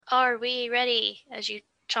Are we ready? As you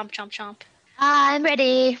chomp, chomp, chomp. I'm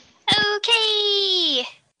ready. Okay!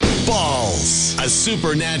 Balls, a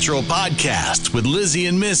supernatural podcast with Lizzie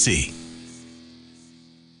and Missy.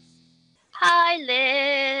 Hi,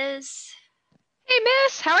 Liz. Hey,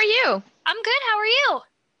 miss. How are you? I'm good. How are you?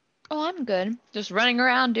 Oh, I'm good. Just running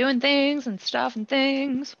around doing things and stuff and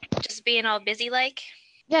things. Just being all busy like?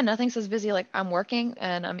 Yeah, nothing's as busy. Like, I'm working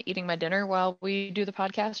and I'm eating my dinner while we do the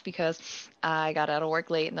podcast because I got out of work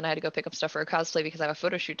late and then I had to go pick up stuff for a cosplay because I have a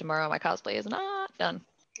photo shoot tomorrow. My cosplay is not done.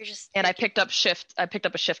 And I picked up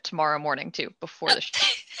a shift tomorrow morning too before the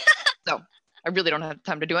shift. So I really don't have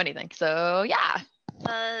time to do anything. So yeah.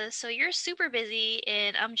 So you're super busy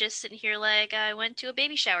and I'm just sitting here like I went to a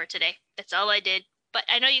baby shower today. That's all I did. But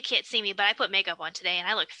I know you can't see me, but I put makeup on today and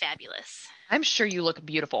I look fabulous. I'm sure you look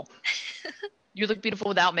beautiful. You look beautiful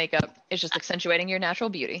without makeup. It's just accentuating your natural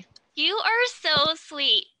beauty. You are so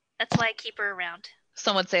sweet. That's why I keep her around.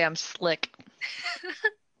 Some would say I'm slick.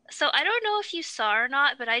 So I don't know if you saw or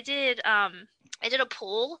not, but I did a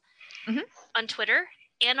poll on Twitter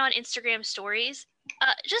and on Instagram stories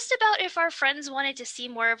just about if our friends wanted to see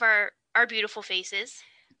more of our beautiful faces.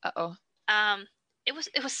 Uh-oh. It was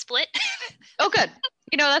split. Oh, good.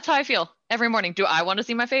 You know, that's how I feel every morning. Do I want to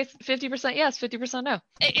see my face? 50% yes, 50% no.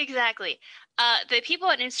 Exactly. The people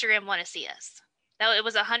on Instagram want to see us. Now it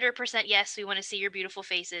was 100% yes, we want to see your beautiful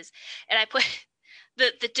faces. And I put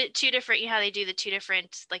the two different, you know how they do the two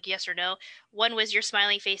different, like yes or no. One was your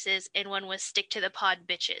smiling faces and one was stick to the pod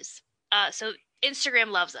bitches. So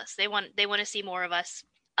Instagram loves us. They want to see more of us.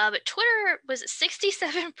 But Twitter was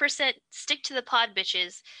 67% stick to the pod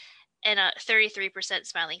bitches and 33%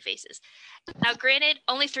 smiling faces. Now, granted,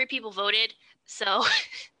 only 3 people voted, so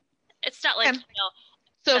it's not like,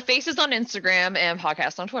 So faces on Instagram and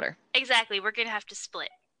podcast on Twitter. Exactly. We're going to have to split.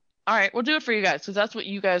 All right, we'll do it for you guys because that's what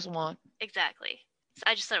you guys want. Exactly. So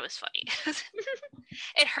I just thought it was funny.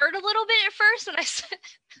 It hurt a little bit at first when I said,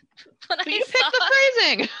 you picked the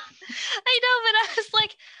phrasing. I know, but I was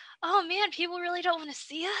like, oh man, people really don't want to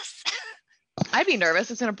see us. I'd be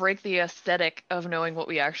nervous. It's going to break the aesthetic of knowing what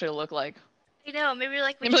we actually look like. I know. Maybe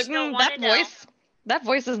we just don't want to know. That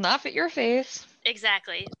voice does not fit your face.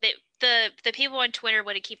 Exactly. The people on Twitter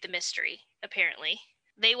want to keep the mystery, apparently.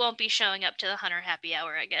 They won't be showing up to the Hunter Happy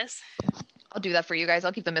Hour, I guess. I'll do that for you guys.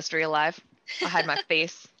 I'll keep the mystery alive. I'll hide my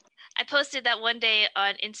face. I posted that one day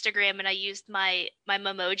on Instagram and I used my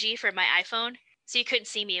Memoji for my iPhone. So you couldn't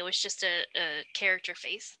see me. It was just a character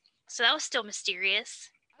face. So that was still mysterious.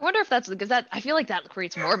 I wonder if that's because I feel like that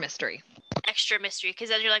creates more mystery. Extra mystery, because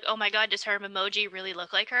then you're like, oh my god, does her emoji really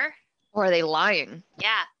look like her? Or are they lying?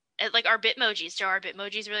 Yeah, like our Bitmojis. Do our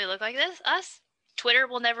Bitmojis really look like us? Twitter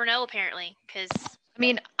will never know, apparently, because... I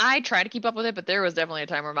mean, I try to keep up with it, but there was definitely a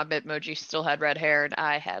time where my Bitmoji still had red hair, and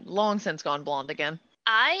I had long since gone blonde again.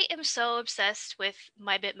 I am so obsessed with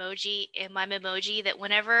my Bitmoji and my Memoji that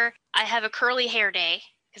whenever I have a curly hair day,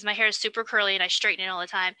 because my hair is super curly and I straighten it all the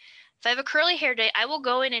time, if I have a curly hair day, I will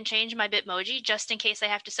go in and change my Bitmoji just in case I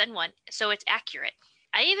have to send one, so it's accurate.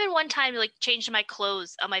 I even one time changed my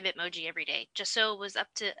clothes on my Bitmoji every day, just so it was up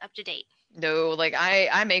to date. No, like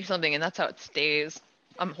I make something and that's how it stays.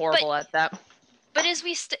 I'm horrible at that. But as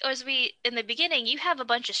we in the beginning, you have a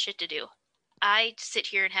bunch of shit to do. I sit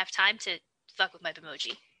here and have time to fuck with my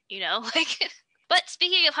Bitmoji, But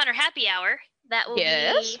speaking of Hunter Happy Hour, that will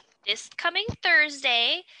be this coming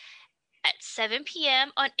Thursday at 7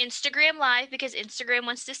 p.m. on Instagram Live because Instagram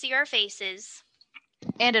wants to see our faces.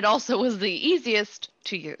 And it also was the easiest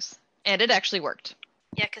to use. And it actually worked.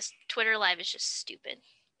 Yeah, because Twitter Live is just stupid.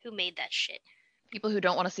 Who made that shit? People who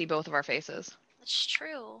don't want to see both of our faces. That's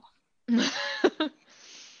true. Man.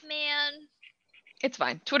 It's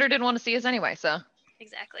fine. Twitter didn't want to see us anyway, so.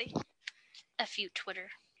 Exactly. F you, Twitter.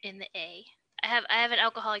 In the A. I have an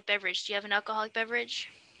alcoholic beverage. Do you have an alcoholic beverage?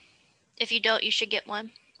 If you don't, you should get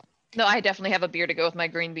one. No, I definitely have a beer to go with my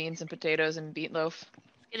green beans and potatoes and meatloaf.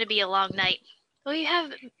 It's gonna be a long night. Oh, you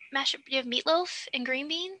have meatloaf and green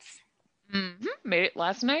beans? Mm-hmm. Made it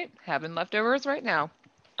last night. Having leftovers right now.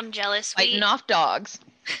 I'm jealous. Fighting off dogs.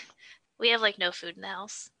 We have no food in the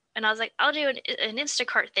house. And I was like, I'll do an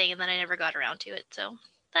Instacart thing, and then I never got around to it. So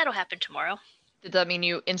that'll happen tomorrow. Did that mean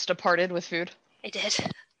you Insta-parted with food? I did.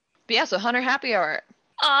 But yeah, so Hunter Happy Hour.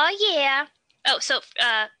 Oh, yeah. Oh, so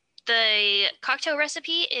the cocktail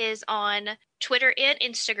recipe is on Twitter and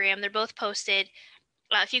Instagram. They're both posted.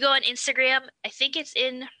 If you go on Instagram, I think it's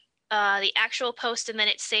in the actual post and then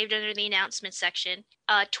it's saved under the announcement section.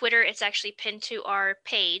 Twitter, it's actually pinned to our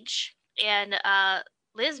page. And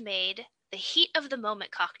Liz made the Heat of the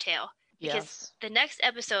Moment cocktail. Because the next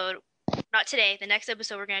episode, not today, the next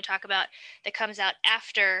episode we're going to talk about that comes out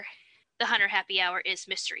after the Hunter Happy Hour is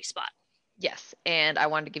Mystery Spot. Yes, and I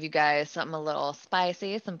wanted to give you guys something a little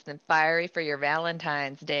spicy, something fiery for your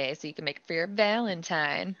Valentine's Day, so you can make it for your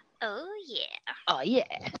Valentine. Oh, yeah. Oh,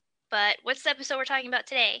 yeah. But what's the episode we're talking about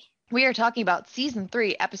today? We are talking about Season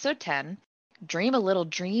 3, Episode 10, Dream a Little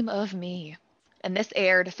Dream of Me. And this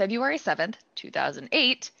aired February 7th,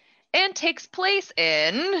 2008, and takes place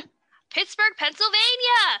in... Pittsburgh, Pennsylvania!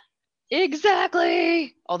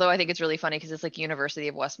 Exactly! Although I think it's really funny because it's like University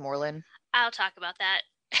of Westmoreland. I'll talk about that.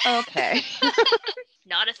 Okay.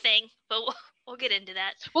 Not a thing, but we'll get into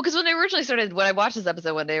that. Well, because when I watched this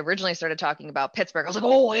episode, when they originally started talking about Pittsburgh, I was like,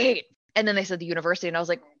 oh, wait. And then they said the university, and I was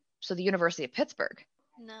like, so the University of Pittsburgh?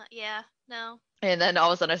 No. And then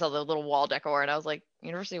all of a sudden I saw the little wall decor, and I was like,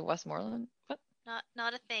 University of Westmoreland? What?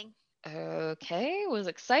 Not a thing. Okay, was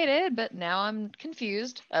excited, but now I'm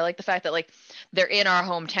confused. I like the fact that, like, they're in our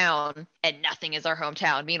hometown, and nothing is our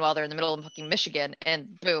hometown. Meanwhile, they're in the middle of fucking Michigan,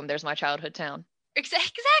 and boom, there's my childhood town.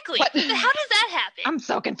 Exactly. What? How does that happen? I'm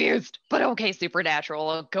so confused. But okay, Supernatural,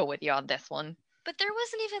 I'll go with you on this one. But there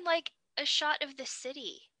wasn't even, like, a shot of the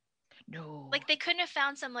city. No. Like, they couldn't have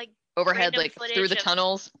found some, like, overhead, like, through the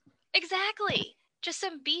tunnels. Exactly. Just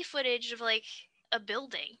some B footage of, like, a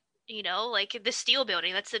building. You know, like the Steel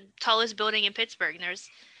Building. That's the tallest building in Pittsburgh, and there's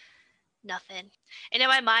nothing. And in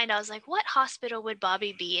my mind, I was like, what hospital would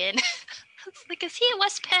Bobby be in? Like, is he at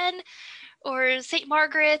West Penn or St.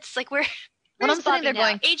 Margaret's? Like, where's I'm sitting Bobby there now?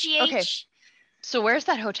 going, AGH? okay, so where's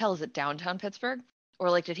that hotel? Is it downtown Pittsburgh? Or,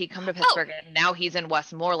 like, did he come to Pittsburgh and now he's in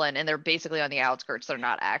Westmoreland, and they're basically on the outskirts. They're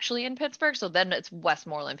not actually in Pittsburgh. So then it's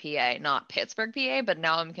Westmoreland, PA, not Pittsburgh, PA. But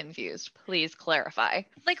now I'm confused. Please clarify.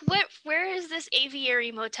 Like, where is this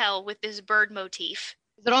aviary motel with this bird motif?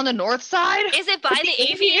 Is it on the north side? Is it by the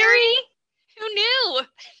aviary? Who knew?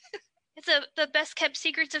 It's the best kept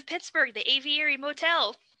secrets of Pittsburgh, the Aviary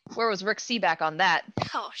Motel. Where was Rick Seaback on that?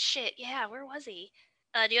 Oh, shit. Yeah, where was he?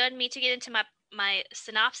 Do you want me to get into my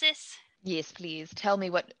synopsis? Yes, please. Tell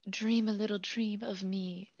me what Dream a Little Dream of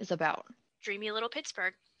Me is about. Dreamy Little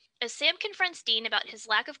Pittsburgh. As Sam confronts Dean about his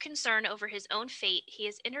lack of concern over his own fate, he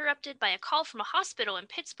is interrupted by a call from a hospital in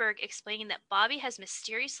Pittsburgh explaining that Bobby has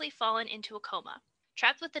mysteriously fallen into a coma.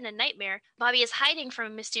 Trapped within a nightmare, Bobby is hiding from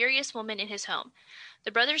a mysterious woman in his home.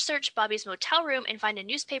 The brothers search Bobby's motel room and find a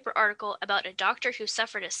newspaper article about a doctor who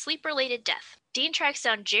suffered a sleep-related death. Dean tracks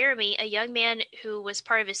down Jeremy, a young man who was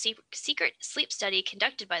part of a secret sleep study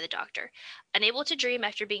conducted by the doctor. Unable to dream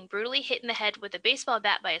after being brutally hit in the head with a baseball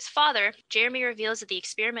bat by his father, Jeremy reveals that the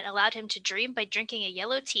experiment allowed him to dream by drinking a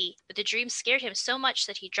yellow tea, but the dream scared him so much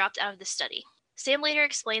that he dropped out of the study. Sam later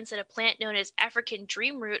explains that a plant known as African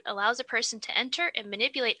dream root allows a person to enter and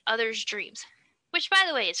manipulate others' dreams. Which, by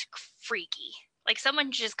the way, is freaky. Like,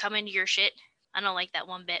 someone just come into your shit. I don't like that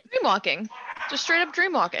one bit. Dreamwalking. Just straight up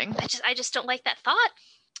dreamwalking. I just don't like that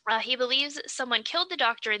thought. He believes someone killed the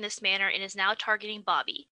doctor in this manner and is now targeting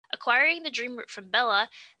Bobby. Acquiring the dream root from Bella,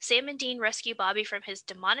 Sam and Dean rescue Bobby from his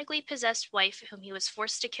demonically possessed wife, whom he was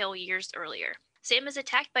forced to kill years earlier. Sam is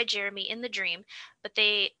attacked by Jeremy in the dream, but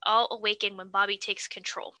they all awaken when Bobby takes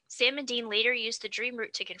control. Sam and Dean later use the dream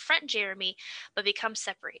root to confront Jeremy, but become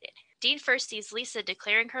separated. Dean first sees Lisa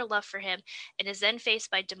declaring her love for him, and is then faced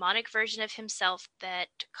by a demonic version of himself that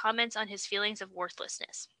comments on his feelings of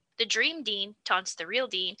worthlessness. The dream Dean taunts the real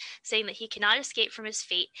Dean, saying that he cannot escape from his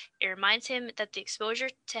fate. It reminds him that the exposure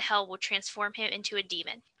to hell will transform him into a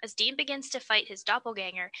demon. As Dean begins to fight his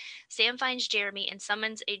doppelganger, Sam finds Jeremy and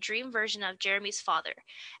summons a dream version of Jeremy's father.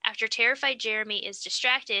 After terrified Jeremy is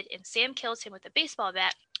distracted and Sam kills him with a baseball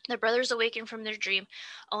bat, the brothers awaken from their dream,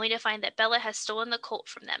 only to find that Bella has stolen the colt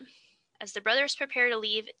from them. As the brothers prepare to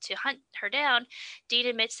leave to hunt her down, Dean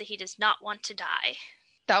admits that he does not want to die.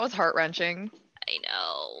 That was heart-wrenching. I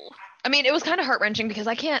know. I mean, it was kind of heart-wrenching because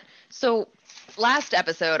I can't... So, last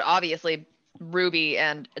episode, obviously, Ruby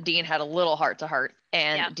and Dean had a little heart-to-heart,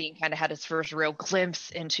 and Dean kind of had his first real glimpse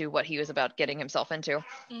into what he was about getting himself into.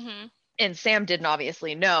 Mm-hmm. And Sam didn't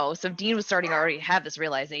obviously know, so Dean was starting to already have this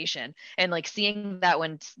realization. And, like, seeing that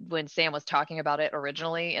when Sam was talking about it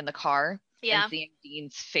originally in the car, and seeing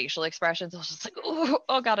Dean's facial expressions, I was just like,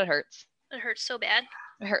 oh God, it hurts. It hurts so bad.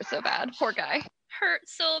 It hurts so bad. Poor guy.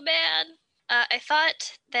 Hurts so bad. I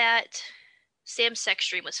thought that Sam's sex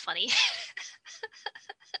dream was funny.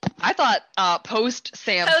 I thought post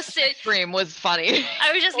Sam's sex dream was funny.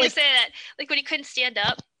 I was just going to say that. Like, when he couldn't stand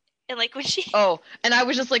up. And, like, when she... Oh, and I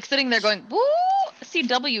was just, like, sitting there going, woo,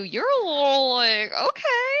 CW, you're a little, like,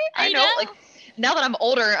 okay. I know. Like, now that I'm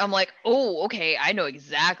older, I'm like, oh, okay, I know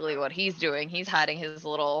exactly what he's doing. He's hiding his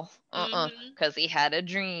little, because he had a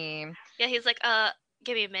dream. Yeah, he's like,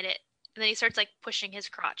 give me a minute. And then he starts, like, pushing his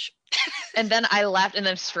crotch. And then I laughed and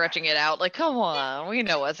then stretching it out. Like, come on, we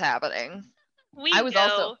know what's happening. I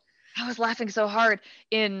was laughing so hard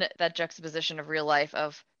in that juxtaposition of real life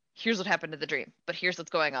of here's what happened to the dream, but here's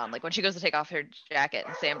what's going on. Like when she goes to take off her jacket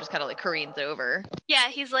and Sam just kind of like careens over. Yeah,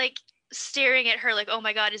 he's like staring at her like, oh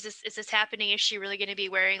my god, is this happening? Is she really going to be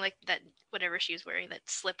wearing like that, whatever she was wearing, that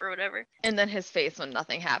slip or whatever? And then his face when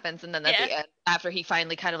nothing happens. And then at the end, after he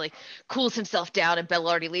finally kind of like cools himself down and Bella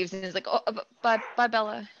already leaves and he's like, oh, bye,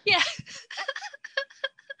 Bella. Yeah.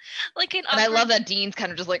 Like an And I love that Dean's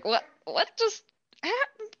kind of just like, what just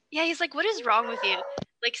happened? Yeah, he's like, what is wrong with you?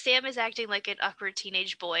 Like Sam is acting like an awkward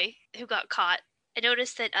teenage boy who got caught. I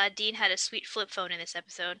noticed that Dean had a sweet flip phone in this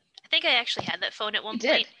episode. I think I actually had that phone at one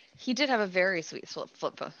point. He did have a very sweet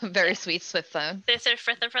flip phone. Very sweet flip phone. Is there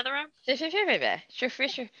further arm?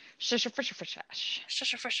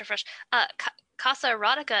 Casa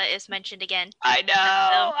Erotica is mentioned again. I know.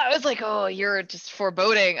 I was like, oh, you're just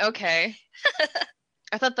foreboding. Okay.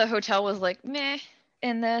 I thought the hotel was like meh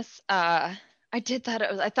in this. I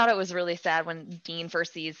thought it was really sad when Dean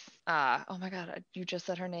first sees oh my god, you just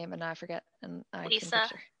said her name and now I forget. And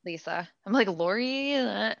Lisa. I'm like, Lori? You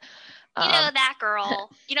know that girl.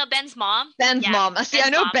 You know Ben's mom? Ben's mom. See, Ben's I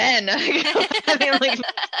know mom. Ben. I mean, like,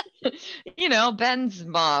 you know, Ben's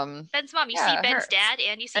mom. Ben's mom. You see Ben's dad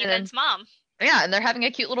and you see Ben's mom. Yeah, and they're having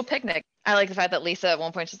a cute little picnic. I like the fact that Lisa at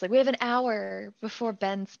one point she's like, we have an hour before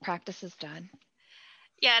Ben's practice is done.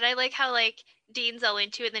 Yeah, and I like how like Dean's all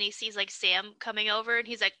into it, and then he sees like Sam coming over, and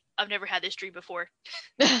he's like, "I've never had this dream before."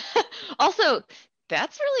 Also,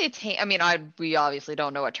 that's really a tame. I mean, we obviously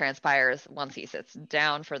don't know what transpires once he sits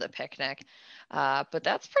down for the picnic, but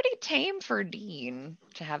that's pretty tame for Dean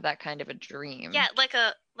to have that kind of a dream. Yeah, like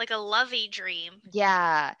a lovey dream.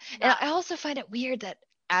 Yeah, and I also find it weird that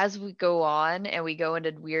as we go on and we go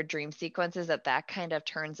into weird dream sequences, that kind of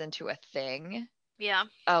turns into a thing. Yeah.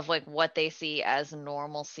 Of like what they see as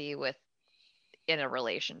normalcy in a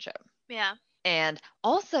relationship. Yeah. And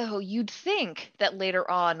also you'd think that later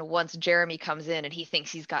on, once Jeremy comes in and he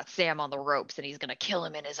thinks he's got Sam on the ropes and he's going to kill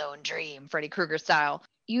him in his own dream, Freddy Krueger style,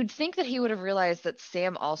 you'd think that he would have realized that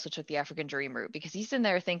Sam also took the African dream route because he's in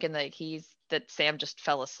there thinking that Sam just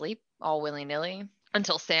fell asleep all willy-nilly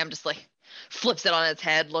until Sam just like flips it on its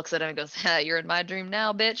head, looks at him and goes, you're in my dream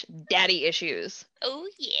now, bitch. Daddy issues. Oh,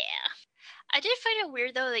 yeah. I did find it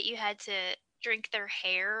weird, though, that you had to drink their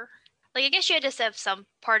hair. Like, I guess you had to have some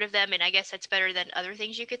part of them, and I guess that's better than other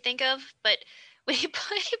things you could think of. But when he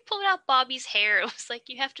pulled out Bobby's hair, it was like,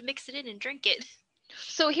 you have to mix it in and drink it.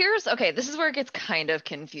 So this is where it gets kind of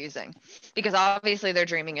confusing. Because obviously they're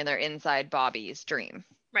dreaming and they're inside Bobby's dream.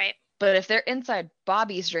 Right. But if they're inside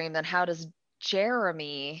Bobby's dream, then how does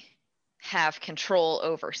Jeremy have control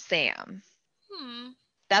over Sam?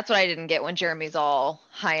 That's what I didn't get when Jeremy's all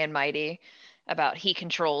high and mighty about he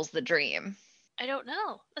controls the dream. I don't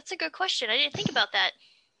know. That's a good question. I didn't think about that.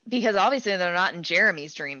 Because obviously they're not in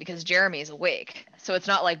Jeremy's dream because Jeremy's awake. So it's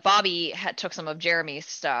not like Bobby took some of Jeremy's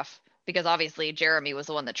stuff because obviously Jeremy was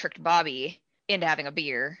the one that tricked Bobby into having a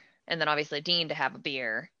beer and then obviously Dean to have a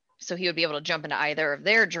beer. So he would be able to jump into either of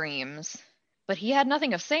their dreams. But he had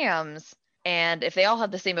nothing of Sam's. And if they all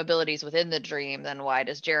have the same abilities within the dream, then why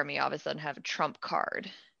does Jeremy all of a sudden have a trump card?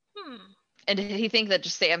 And did he think that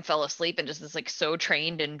just Sam fell asleep and just is like so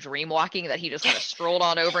trained in dream walking that he just kind of strolled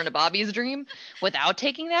on over into Bobby's dream without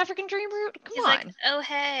taking the African dream route? Come on. He's like, oh,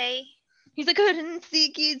 hey. He's like, I didn't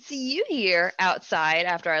see you here outside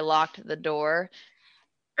after I locked the door.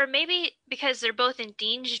 Or maybe because they're both in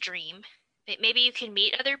Dean's dream, maybe you can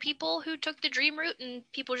meet other people who took the dream route in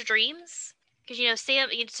people's dreams. Because, you know,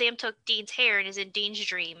 Sam took Dean's hair and is in Dean's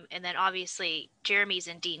dream. And then, obviously, Jeremy's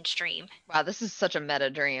in Dean's dream. Wow, this is such a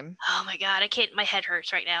meta dream. Oh, my God. My head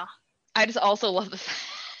hurts right now. I just also love the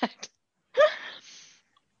fact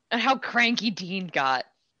and how cranky Dean got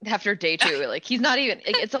after day 2. Like, he's not even,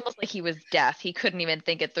 it's almost like he was deaf. He couldn't even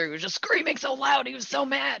think it through. He was just screaming so loud. He was so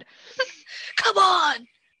mad. Come on.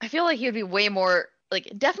 I feel like he would be way more,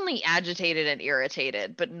 like, definitely agitated and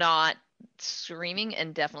irritated, but not screaming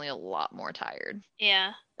and definitely a lot more tired.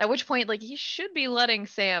 Yeah. At which point, like, he should be letting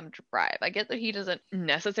Sam drive. I get that he doesn't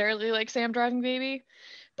necessarily like Sam driving baby,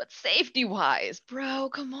 but safety wise, bro,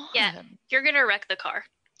 come on. Yeah, you're gonna wreck the car.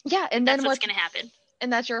 Yeah, and then what's gonna happen.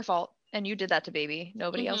 And that's your fault. And you did that to baby.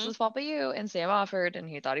 Nobody else's fault but you. And Sam offered and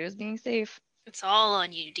he thought he was being safe. It's all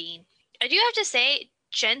on you, Dean. I do have to say,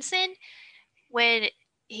 Jensen, when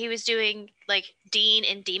he was doing like Dean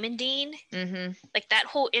and Demon Dean, like that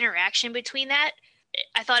whole interaction between that,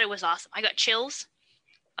 I thought it was awesome. I got chills.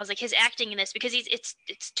 I was like, his acting in this, because it's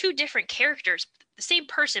 2 different characters, the same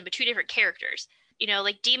person but 2 different characters. You know,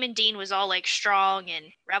 like Demon Dean was all like strong and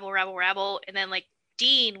rabble, and then like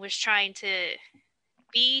Dean was trying to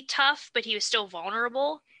be tough, but he was still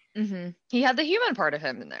vulnerable. He had the human part of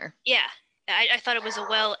him in there. Yeah. I thought it was a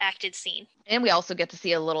well-acted scene. And we also get to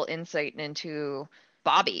see a little insight into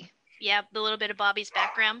Bobby. Yeah, a little bit of Bobby's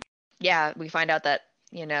background. Yeah, we find out that,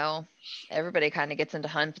 everybody kind of gets into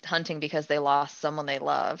hunting because they lost someone they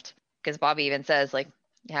loved. Because Bobby even says, like,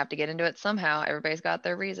 you have to get into it somehow. Everybody's got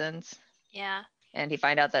their reasons. Yeah. And he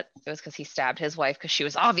find out that it was because he stabbed his wife because she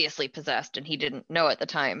was obviously possessed and he didn't know at the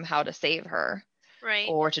time how to save her. Right.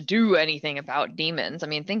 Or to do anything about demons. I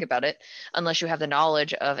mean, think about it. Unless you have the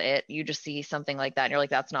knowledge of it, you just see something like that and you're like,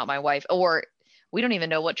 that's not my wife. Or we don't even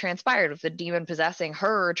know what transpired with the demon possessing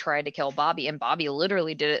her, tried to kill Bobby, and Bobby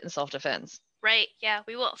literally did it in self-defense. Right. Yeah.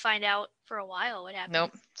 We won't find out for a while what happened.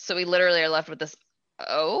 Nope. So we literally are left with this.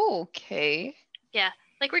 Oh, okay. Yeah.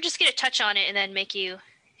 Like, we're just going to touch on it and then make you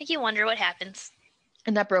wonder what happens.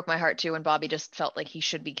 And that broke my heart too when Bobby just felt like he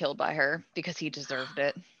should be killed by her because he deserved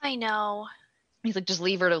it. I know. He's like, just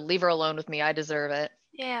leave her alone with me. I deserve it.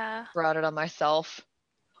 Yeah. Brought it on myself.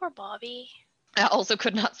 Poor Bobby. I also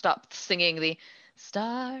could not stop singing the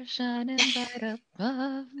Star Shining Bright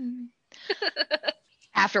Above.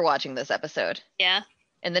 After watching this episode. Yeah.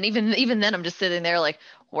 And then even then I'm just sitting there like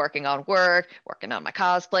working on work, working on my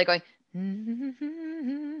cosplay, going I'd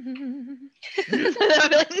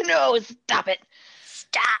be like, no, stop it.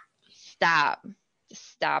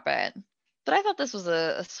 Stop it. But I thought this was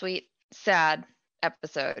a sweet, sad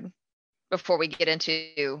episode before we get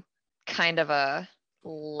into kind of a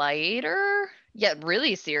lighter yet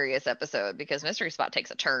really serious episode because Mystery Spot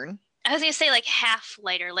takes a turn. I was gonna say like half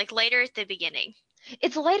lighter, like lighter at the beginning.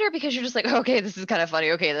 It's lighter because you're just like, okay, this is kind of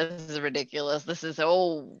funny. Okay, this is ridiculous. This is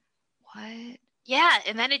what? Yeah,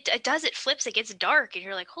 and then it flips, it gets dark, and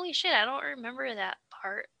you're like, holy shit, I don't remember that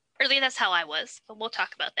part. Or at least that's how I was, but we'll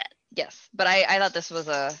talk about that. Yes, but I thought this was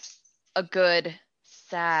a good,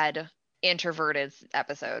 sad, introverted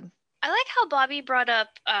episode. I like how Bobby brought up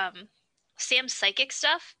Sam's psychic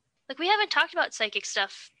stuff. Like, we haven't talked about psychic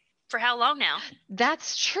stuff for how long now?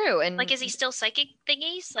 That's true. And like, is he still psychic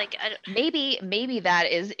thingies? Like, maybe that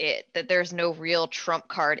is it, that there's no real trump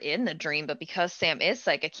card in the dream, but because Sam is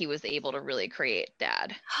psychic, he was able to really create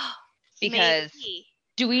Dad. Because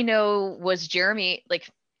do we know, was Jeremy, like,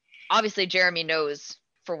 obviously Jeremy knows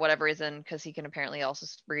for whatever reason, because he can apparently also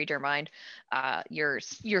read your mind, your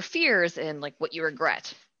fears and like what you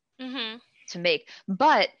regret to make.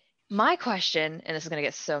 But my question, and this is going to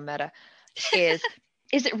get so meta,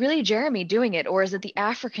 is it really Jeremy doing it, or is it the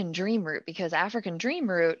African dream route? Because African dream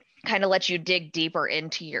route kind of lets you dig deeper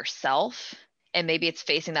into yourself, and maybe it's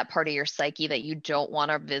facing that part of your psyche that you don't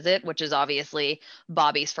want to visit, which is obviously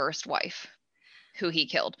Bobby's first wife, who he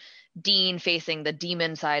killed. Dean facing the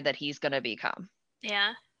demon side that he's going to become.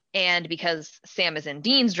 Yeah. And because Sam is in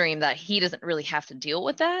Dean's dream, that he doesn't really have to deal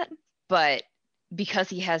with that, but because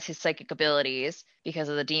he has his psychic abilities, because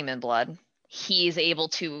of the demon blood, he's able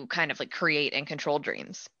to kind of like create and control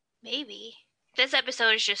dreams. Maybe. This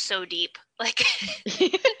episode is just so deep. Like,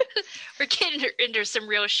 we're getting into some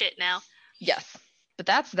real shit now. Yes. But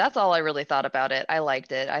that's all I really thought about it. I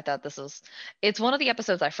liked it. I thought it's one of the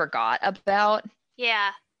episodes I forgot about.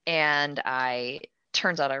 Yeah. And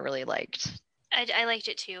turns out I really liked. I liked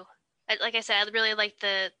it too. Like I said, I really liked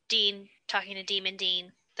the Dean talking to Demon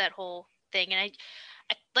Dean, that whole thing. And I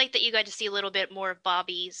like that you got to see a little bit more of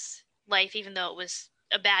Bobby's life, even though it was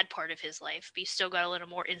a bad part of his life, but you still got a little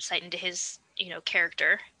more insight into his,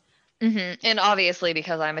 character. And obviously,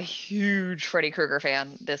 because I'm a huge Freddy Krueger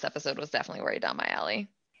fan, this episode was definitely right down my alley,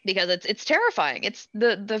 because it's terrifying. It's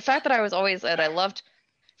the fact that I loved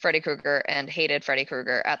Freddy Krueger and hated Freddy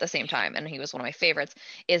Krueger at the same time, and he was one of my favorites,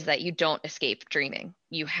 is that you don't escape dreaming.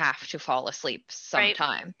 You have to fall asleep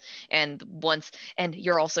sometime. Right. And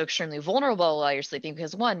you're also extremely vulnerable while you're sleeping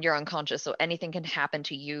because, one, you're unconscious, so anything can happen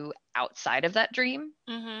to you outside of that dream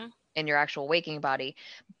in your actual waking body.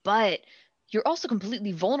 But you're also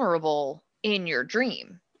completely vulnerable in your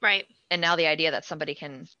dream. Right. And now the idea that somebody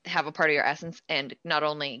can have a part of your essence and not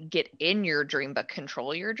only get in your dream, but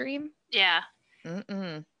control your dream. Yeah.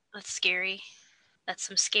 That's scary. That's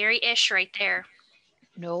some scary-ish right there.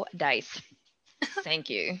 No dice. Thank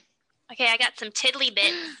you. Okay, I got some tiddly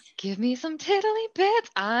bits. Give me some tiddly bits.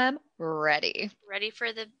 I'm ready. Ready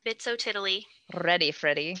for the bits-o-tiddly. Ready,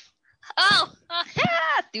 Freddy. Oh!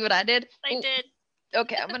 See what I did? I did.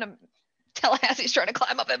 Okay, I'm going to... Tallahassee's trying to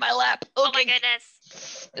climb up in my lap. Okay. Oh my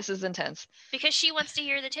goodness. This is intense. Because she wants to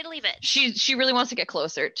hear the tiddly bits. She really wants to get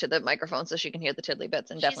closer to the microphone so she can hear the tiddly bits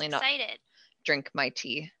and She's definitely excited. Not drink my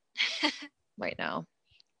tea right now.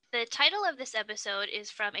 The title of this episode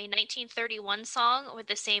is from a 1931 song with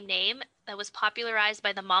the same name that was popularized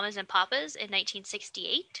by the Mamas and Papas in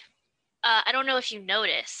 1968. I don't know if you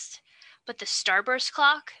noticed, but the Starburst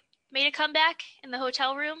clock made a comeback in the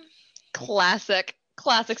hotel room. Classic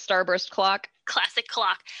Starburst clock. Classic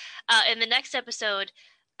clock. In the next episode,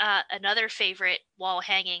 another favorite wall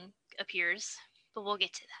hanging appears, but we'll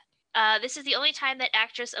get to that. This is the only time that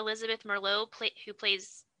actress Elizabeth Merlot, who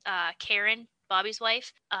plays Karen, Bobby's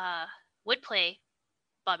wife, would play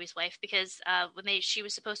Bobby's wife, because when she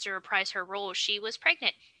was supposed to reprise her role, she was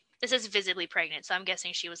pregnant. This is visibly pregnant, so I'm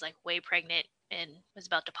guessing she was like way pregnant and was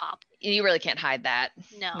about to pop. You really can't hide that.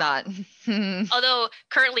 No. Not. Although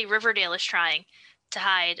currently Riverdale is trying to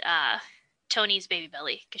hide Tony's baby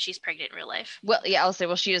belly because she's pregnant in real life. Well, yeah, I'll say,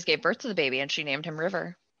 well, she just gave birth to the baby and she named him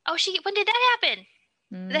River. Oh, when did that happen?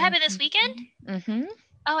 Did that happen this weekend? Mm-hmm.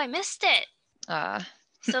 Oh, I missed it.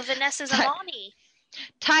 So Vanessa's a mommy.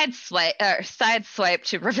 Side swipe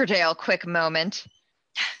to Riverdale. Quick moment.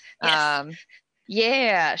 Yes.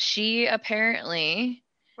 Yeah, she apparently.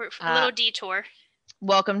 A little detour.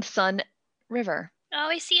 Welcomed son River. Oh,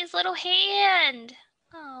 I see his little hand.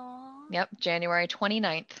 Oh. Yep, January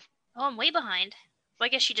 29th. Oh, I'm way behind. Well, I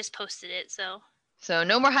guess she just posted it, so. So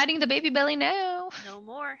no more hiding the baby belly now. No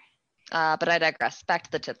more. But I digress. Back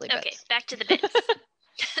to the tiddly bits. Okay, back to the bits.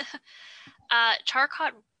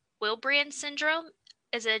 Charcot-Wilbrand syndrome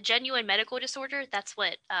is a genuine medical disorder. That's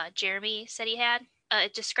what Jeremy said he had.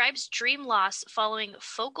 It describes dream loss following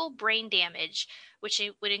focal brain damage, which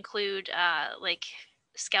would include like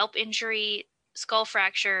scalp injury, skull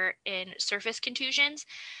fracture, and surface contusions,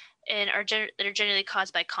 and that are generally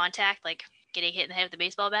caused by contact, like getting hit in the head with a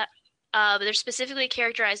baseball bat. But they're specifically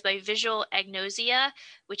characterized by visual agnosia,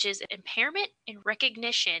 which is impairment in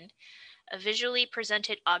recognition of visually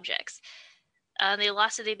presented objects. They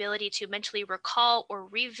lost the ability to mentally recall or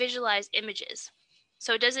revisualize images.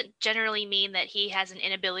 So it doesn't generally mean that he has an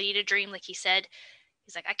inability to dream, like he said.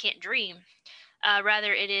 He's like, I can't dream.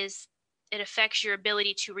 Rather, it affects your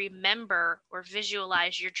ability to remember or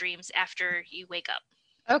visualize your dreams after you wake up.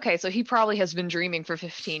 Okay, so he probably has been dreaming for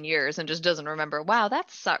 15 years and just doesn't remember. Wow, that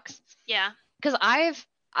sucks. Yeah. Because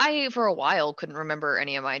I for a while couldn't remember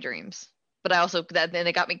any of my dreams. But I also, then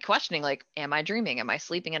it got me questioning, like, am I dreaming? Am I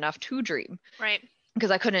sleeping enough to dream? Right. Because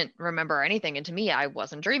I couldn't remember anything, and to me, I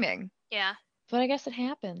wasn't dreaming. Yeah. But I guess it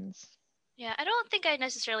happens. Yeah, I don't think I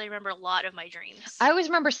necessarily remember a lot of my dreams. I always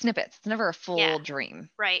remember snippets. It's never a full dream.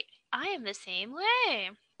 Right. I am the same way.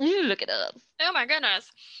 Ooh, look at us. Oh my goodness.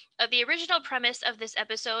 The original premise of this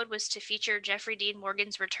episode was to feature Jeffrey Dean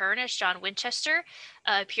Morgan's return as John Winchester,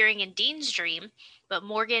 appearing in Dean's dream, but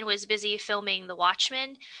Morgan was busy filming The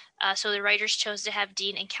Watchmen, so the writers chose to have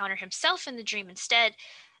Dean encounter himself in the dream instead,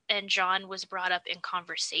 and John was brought up in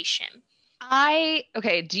conversation.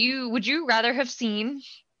 Would you rather have seen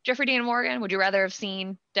Jeffrey Dean Morgan? Would you rather have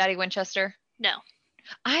seen Daddy Winchester? No.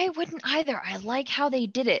 I wouldn't either. I like how they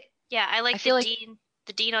did it. Yeah, I like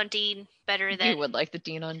the Dean on Dean better than... You would like the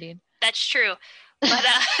Dean on Dean. That's true. But,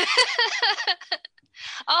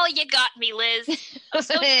 oh, you got me, Liz. I'm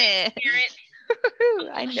so transparent.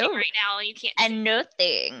 I know right now, and you can't. I know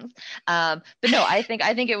things. But no, I think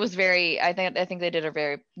it was I think they did a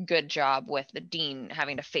very good job with the Dean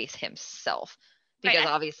having to face himself, because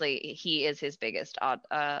obviously he is his biggest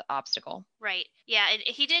obstacle. Right. Yeah, and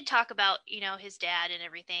he did talk about, his dad and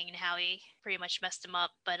everything and how he pretty much messed him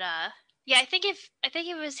up. But yeah, I think if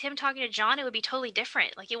it was him talking to John, it would be totally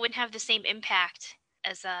different. Like, it wouldn't have the same impact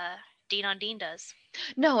as Dean on Dean does.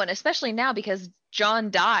 No, and especially now because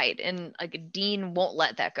John died, and like Dean won't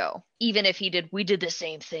let that go. Even if we did the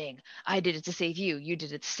same thing. I did it to save you. You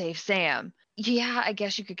did it to save Sam. Yeah, I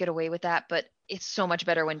guess you could get away with that, but it's so much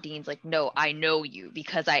better when Dean's like, no, I know you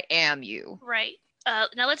because I am you. Right.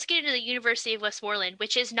 Now let's get into the University of Westmoreland,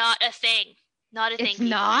 which is not a thing. Not a thing. It's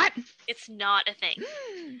not? It's not a thing.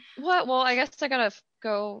 What? Well, I guess I gotta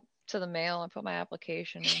go to the mail and put my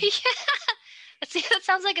application in. Yeah. That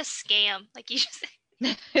sounds like a scam. Like, you just...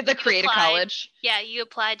 The creative college. Yeah, you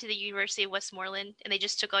applied to the University of Westmoreland, and they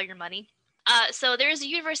just took all your money. So there is a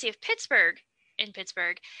University of Pittsburgh in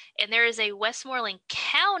Pittsburgh, and there is a Westmoreland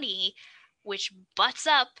County, which butts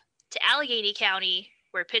up to Allegheny County,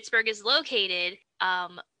 where Pittsburgh is located,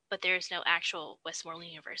 but there is no actual Westmoreland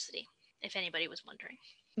University, if anybody was wondering.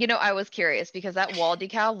 I was curious because that wall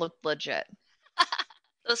decal looked legit.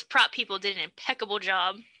 Those prop people did an impeccable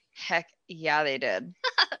job. Heck, yeah, they did.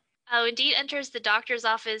 When Dean enters the doctor's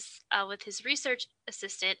office with his research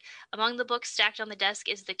assistant, among the books stacked on the desk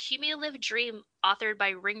is The Cumulative Dream, authored by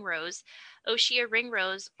Ringrose. Oshia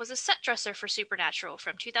Ringrose was a set dresser for Supernatural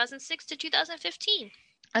from 2006 to 2015.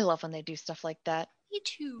 I love when they do stuff like that. Me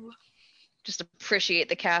too. Just appreciate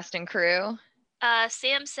the cast and crew.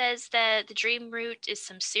 Sam says that the dream route is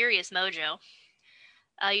some serious mojo.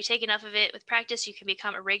 You take enough of it with practice, you can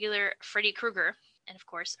become a regular Freddy Krueger. And of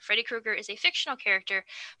course, Freddy Krueger is a fictional character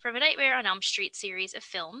from a Nightmare on Elm Street series of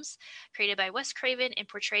films created by Wes Craven and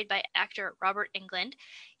portrayed by actor Robert Englund.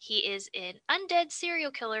 He is an undead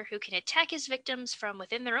serial killer who can attack his victims from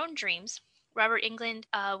within their own dreams. Robert Englund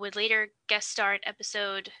would later guest star in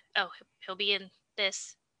he'll be in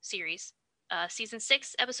this series. Season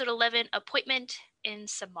 6, Episode 11, Appointment in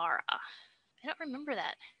Samara. I don't remember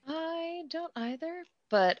that. I don't either.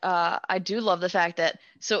 But I do love the fact that,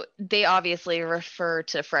 so they obviously refer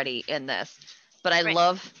to Freddy in this, but I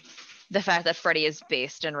love the fact that Freddy is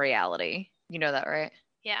based in reality. You know that, right?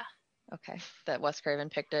 Yeah. Okay, that Wes Craven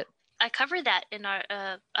picked it. I covered that in our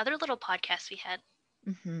other little podcast we had.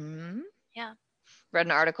 Mm-hmm. Yeah. Read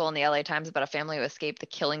an article in the LA Times about a family who escaped the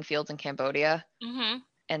killing fields in Cambodia. Mm-hmm.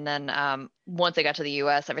 And then once they got to the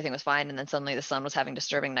U.S., everything was fine. And then suddenly the son was having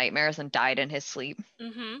disturbing nightmares and died in his sleep.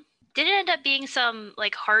 Mm-hmm. Did it end up being some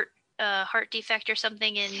like heart defect or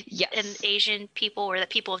something in Asian people or the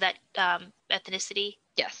people of that ethnicity?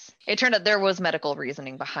 Yes. It turned out there was medical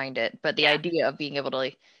reasoning behind it, but the idea of being able to,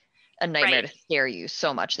 like, a nightmare to scare you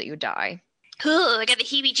so much that you die. Cool, I got the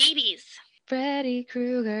heebie-jeebies. Freddy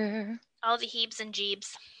Krueger. All the heebs and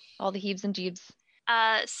jeebs. All the heebs and jeebs.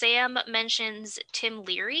 Sam mentions Tim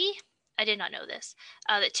Leary. I did not know this.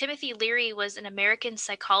 That Timothy Leary was an American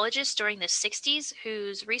psychologist during the 60s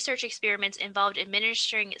whose research experiments involved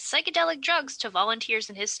administering psychedelic drugs to volunteers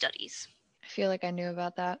in his studies. I feel like I knew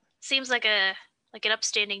about that. Seems like an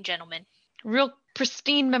upstanding gentleman. Real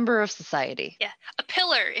pristine member of society. Yeah, a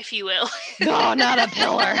pillar, if you will. No, not a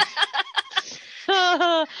pillar.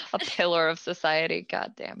 A pillar of society.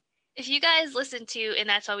 God damn. If you guys listen to And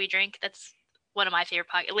That's Why We Drink, that's one of my favorite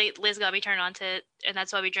podcasts. Liz got me turned on to And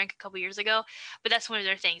That's Why We Drink a couple years ago. But that's one of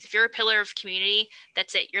their things. If you're a pillar of community,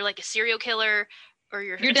 that's it. You're like a serial killer or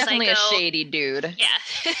you're definitely psycho. A shady dude.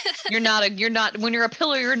 Yeah. when you're a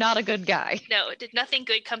pillar, you're not a good guy. No, nothing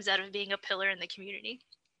good comes out of being a pillar in the community.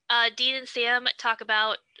 Dean and Sam talk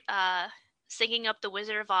about singing up The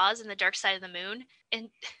Wizard of Oz and The Dark Side of the Moon. And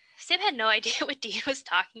Sam had no idea what Dean was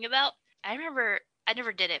talking about. I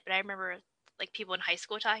never did it, but I remember like people in high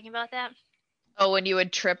school talking about that. Oh, when you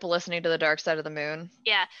would trip listening to The Dark Side of the Moon?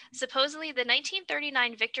 Yeah. Supposedly, the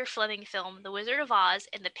 1939 Victor Fleming film, The Wizard of Oz,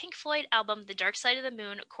 and the Pink Floyd album, The Dark Side of the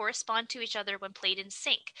Moon, correspond to each other when played in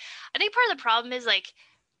sync. I think part of the problem is, like,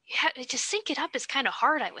 to sync it up is kind of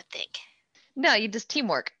hard, I would think. No, you just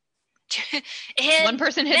teamwork. And one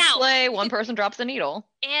person hits play, one person drops the needle.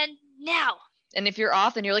 And now. And if you're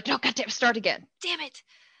off, then you're like, no, goddamn, start again. Damn it.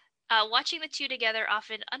 Watching the two together,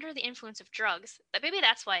 often under the influence of drugs. Maybe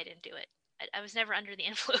that's why I didn't do it. I was never under the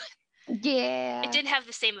influence. Yeah. It didn't have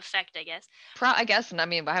the same effect, I guess. I guess, and I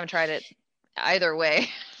mean, I haven't tried it either way.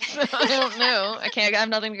 I don't know. I have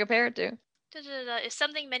nothing to compare it to. It's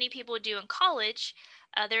something many people do in college.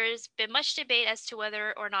 There has been much debate as to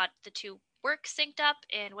whether or not the two work synced up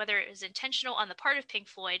and whether it was intentional on the part of Pink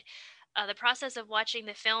Floyd. The process of watching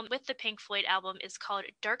the film with the Pink Floyd album is called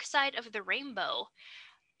Dark Side of the Rainbow,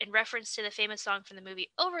 in reference to the famous song from the movie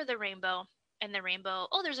Over the Rainbow. And the rainbow,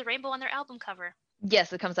 there's a rainbow on their album cover.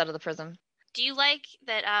 Yes, it comes out of the prism. Do you like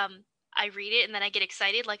that I read it and then I get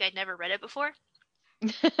excited like I'd never read it before?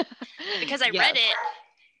 Because I read it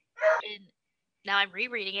and now I'm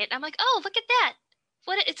rereading it and I'm like, oh, look at that.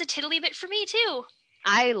 It's a tiddly bit for me too.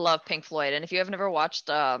 I love Pink Floyd, and if you have never watched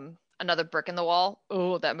Another Brick in the Wall,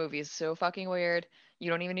 that movie is so fucking weird.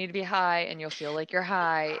 You don't even need to be high and you'll feel like you're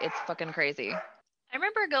high. It's fucking crazy. I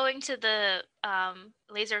remember going to the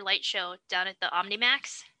laser light show down at the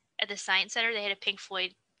Omnimax at the Science Center. They had a Pink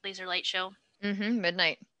Floyd laser light show. Mm-hmm,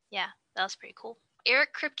 midnight. Yeah, that was pretty cool.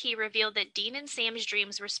 Eric Kripke revealed that Dean and Sam's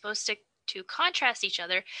dreams were supposed to contrast each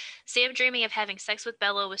other. Sam dreaming of having sex with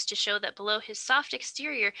Bella was to show that below his soft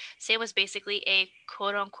exterior, Sam was basically a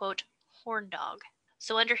quote-unquote horn dog.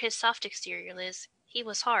 So under his soft exterior, Liz, he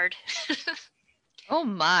was hard. Oh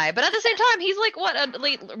my, but at the same time, he's like, what, a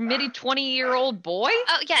late mid-20-year-old boy?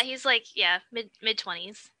 Oh, yeah, he's like,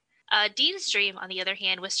 mid-20s. Dean's dream, on the other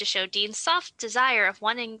hand, was to show Dean's soft desire of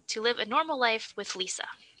wanting to live a normal life with Lisa,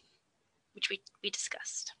 which we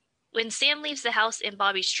discussed. When Sam leaves the house in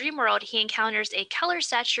Bobby's dream world, he encounters a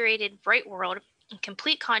color-saturated bright world in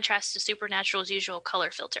complete contrast to Supernatural's usual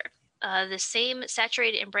color filter. The same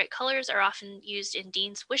saturated and bright colors are often used in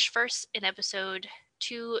Dean's wish verse in episode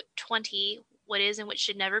 220, What Is and What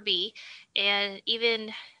Should Never Be, and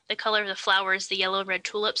even the color of the flowers, the yellow and red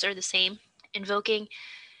tulips, are the same, invoking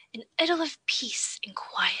an idyll of peace and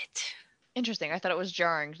quiet. Interesting. I thought it was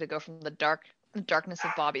jarring to go from the darkness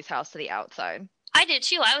of Bobby's house to the outside. I did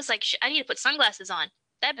too. I was like, I need to put sunglasses on.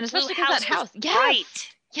 That And blue especially because that house, was bright.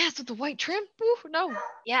 Yes, with the white trim. Ooh, no.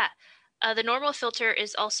 Yeah. The normal filter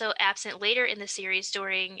is also absent later in the series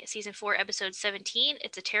during season 4, episode 17.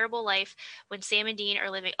 It's a Terrible Life, when Sam and Dean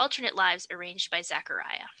are living alternate lives arranged by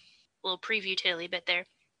Zachariah. A little preview tiddly bit there.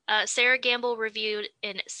 Sarah Gamble reviewed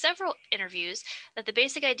in several interviews that the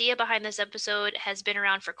basic idea behind this episode has been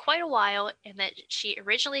around for quite a while, and that she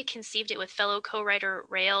originally conceived it with fellow co-writer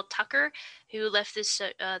Rael Tucker, who left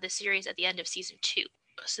the series at the end of season 2.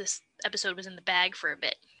 So this episode was in the bag for a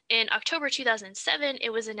bit. In October 2007, it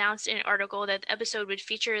was announced in an article that the episode would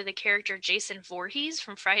feature the character Jason Voorhees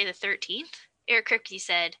from Friday the 13th. Eric Kripke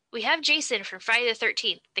said, "We have Jason from Friday the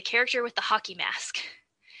 13th, the character with the hockey mask.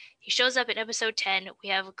 He shows up in episode 10. We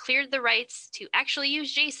have cleared the rights to actually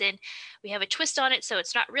use Jason. We have a twist on it, so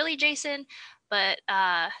it's not really Jason, but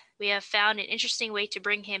we have found an interesting way to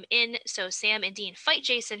bring him in, so Sam and Dean fight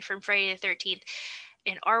Jason from Friday the 13th.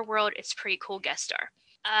 In our world, it's a pretty cool guest star."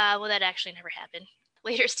 Well, that actually never happened.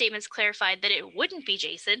 Later statements clarified that it wouldn't be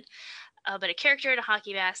Jason, but a character in a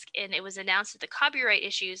hockey mask, and it was announced that the copyright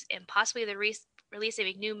issues and possibly the release of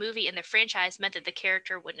a new movie in the franchise meant that the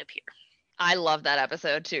character wouldn't appear. I love that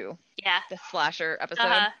episode too. Yeah. The slasher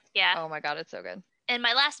episode. Yeah. Oh my god, it's so good. And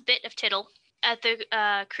my last bit of tittle. At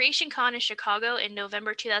the Creation Con in Chicago in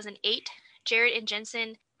November 2008, Jared and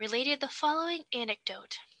Jensen related the following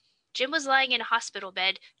anecdote. Jim was lying in a hospital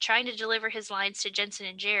bed trying to deliver his lines to Jensen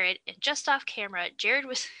and Jared, and just off camera, Jared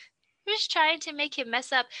was trying to make him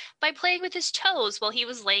mess up by playing with his toes while he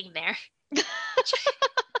was laying there.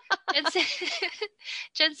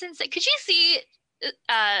 Jensen said, "Could you see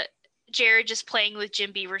Jared just playing with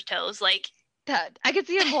Jim Beaver's toes?" Like that. I could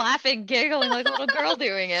see him laughing, giggling like a little girl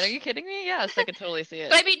doing it. Are you kidding me? Yes, I could totally see it.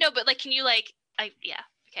 But I mean, no, but like, can you like, yeah,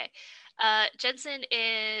 okay. Jensen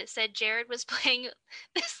said Jared was playing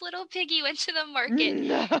this little piggy went to the market.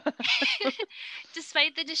 No.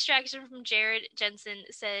 Despite the distraction from Jared, Jensen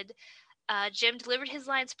said Jim delivered his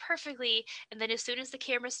lines perfectly, and then as soon as the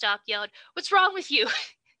camera stopped, yelled, "What's wrong with you?"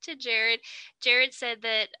 to Jared. Jared said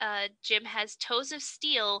that Jim has toes of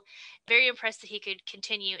steel, very impressed that he could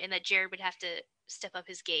continue, and that Jared would have to step up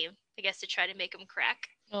his game, I guess, to try to make him crack.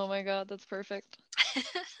 Oh my god, that's perfect. I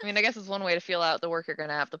mean, I guess it's one way to feel out the work you're going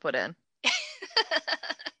to have to put in.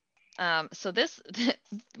 So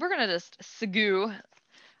we're going to just segue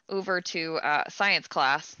over to science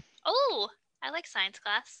class. Oh, I like science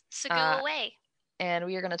class. Segue away. And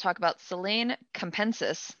we are going to talk about Silene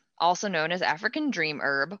capensis, also known as African dream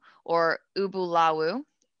herb, or ubulawu,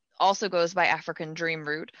 also goes by African dream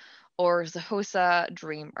root, or Zahosa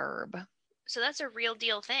dream herb. So that's a real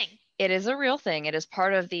deal thing. It is a real thing. It is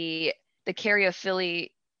part of the Caryophyllaceae,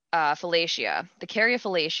 the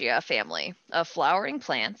Caryophyllaceae family of flowering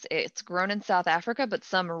plants. It's grown in South Africa, but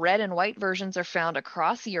some red and white versions are found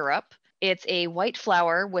across Europe. It's a white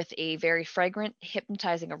flower with a very fragrant,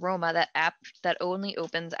 hypnotizing aroma that only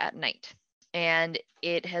opens at night. And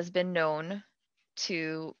it has been known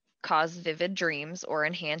to cause vivid dreams or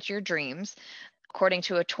enhance your dreams. According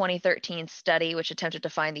to a 2013 study, which attempted to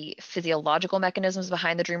find the physiological mechanisms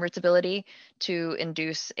behind the dream root's ability to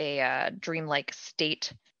induce a dreamlike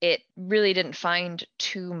state, it really didn't find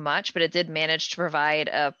too much, but it did manage to provide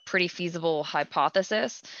a pretty feasible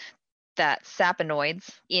hypothesis that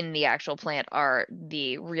saponoids in the actual plant are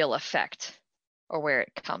the real effect, or where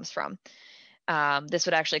it comes from. This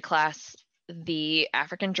would actually class the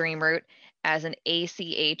African dream root as an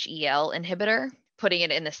ACHEL inhibitor, putting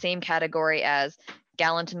it in the same category as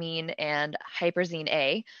galantamine and hyperzine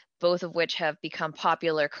A, both of which have become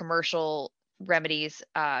popular commercial remedies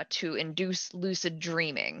to induce lucid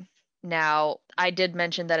dreaming. Now, I did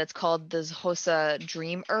mention that it's called the Zahosa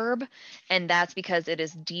dream herb, and that's because it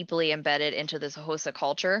is deeply embedded into the Zahosa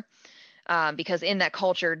culture. Because in that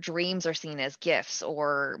culture, dreams are seen as gifts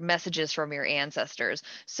or messages from your ancestors.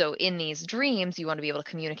 So in these dreams, you want to be able to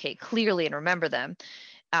communicate clearly and remember them.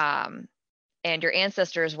 And your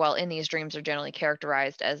ancestors, while in these dreams, are generally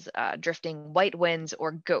characterized as drifting white winds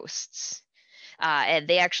or ghosts. And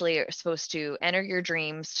they actually are supposed to enter your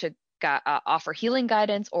dreams to offer healing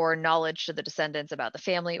guidance or knowledge to the descendants about the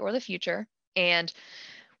family or the future. And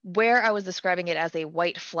where I was describing it as a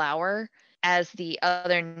white flower, as the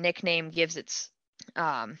other nickname gives its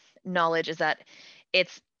knowledge, is that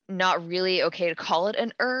it's not really okay to call it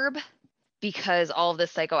an herb because all of the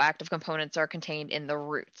psychoactive components are contained in the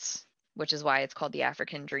roots, which is why it's called the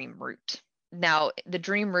African dream root. Now, the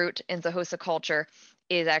dream root in Zahosa culture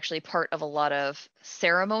is actually part of a lot of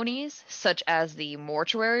ceremonies, such as the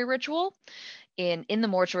mortuary ritual. In the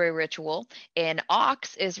mortuary ritual, an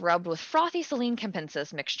ox is rubbed with frothy Saline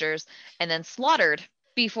Capensis mixtures and then slaughtered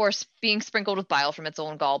before being sprinkled with bile from its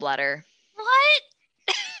own gallbladder.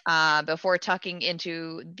 What? Before tucking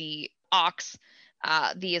into the ox,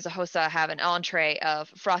 the Azahosa have an entree of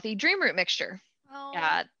frothy dreamroot mixture.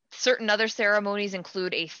 Oh. Certain other ceremonies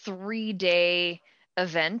include a 3-day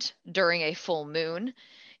event during a full moon,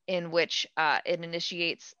 in which it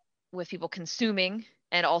initiates with people consuming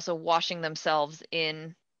and also washing themselves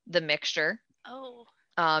in the mixture. Oh.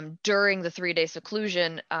 During the 3-day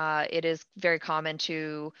seclusion, it is very common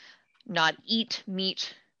to not eat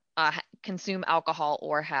meat, consume alcohol,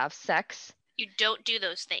 or have sex. You don't do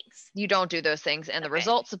those things. You don't do those things. And the Okay.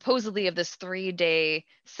 result, supposedly, of this 3-day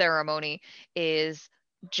ceremony is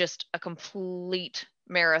just a complete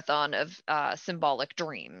marathon of symbolic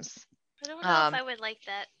dreams. I don't know if I would like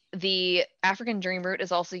that. The African dream root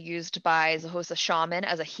is also used by Zahosa shaman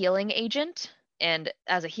as a healing agent. And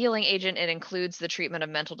as a healing agent, it includes the treatment of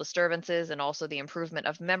mental disturbances and also the improvement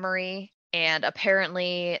of memory. And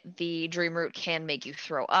apparently, the dream root can make you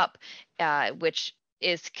throw up, which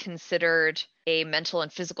is considered a mental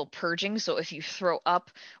and physical purging. So if you throw up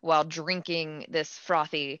while drinking this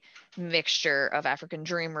frothy mixture of African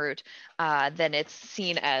dream root, then it's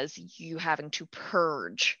seen as you having to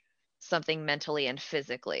purge something mentally and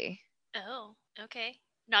physically. Oh, okay.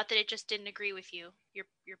 Not that it just didn't agree with you.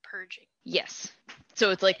 You're purging. Yes.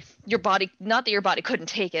 So it's like your body, not that your body couldn't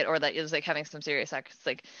take it or that it was like having some serious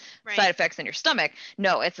side effects in your stomach.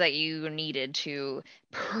 No, it's that you needed to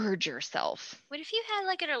purge yourself. What if you had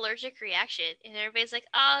like an allergic reaction and everybody's like,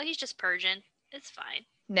 oh, he's just purging. It's fine.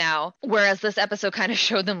 Now, whereas this episode kind of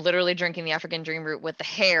showed them literally drinking the African dream root with the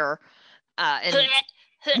hair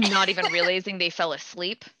and not even realizing they fell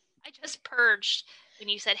asleep. I just purged when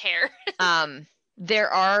you said hair.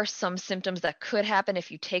 There are some symptoms that could happen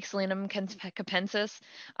if you take Saline Capensis,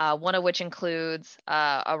 one of which includes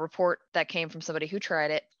a report that came from somebody who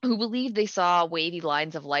tried it, who believed they saw wavy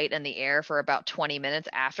lines of light in the air for about 20 minutes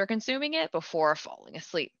after consuming it before falling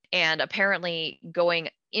asleep. And apparently going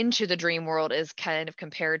into the dream world is kind of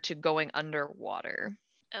compared to going underwater.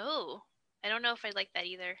 Oh, I don't know if I like that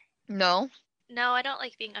either. No? No, I don't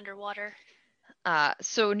like being underwater.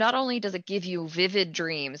 So not only does it give you vivid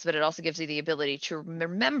dreams, but it also gives you the ability to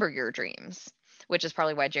remember your dreams, which is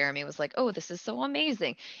probably why Jeremy was like, oh, this is so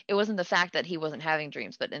amazing. It wasn't the fact that he wasn't having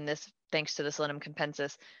dreams, but in this, thanks to the Saline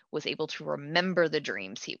Capensis, was able to remember the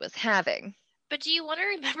dreams he was having. But do you want to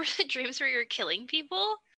remember the dreams where you're killing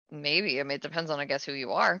people? Maybe. I mean, it depends on, I guess, who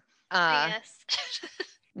you are. Yes.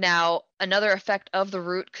 Now, another effect of the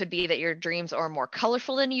root could be that your dreams are more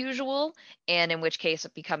colorful than usual, and in which case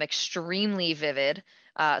it become extremely vivid,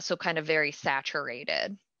 so kind of very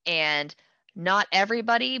saturated. And not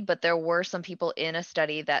everybody, but there were some people in a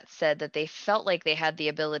study that said that they felt like they had the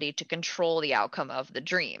ability to control the outcome of the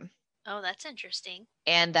dream. Oh, that's interesting.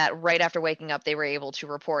 And that right after waking up, they were able to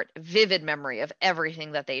report vivid memory of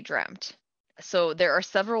everything that they dreamt. So there are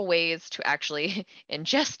several ways to actually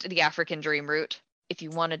ingest the African dream root. If you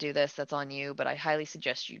want to do this, that's on you, but I highly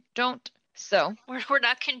suggest you don't. So we're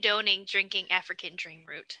not condoning drinking African dream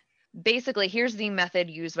root. Basically, here's the method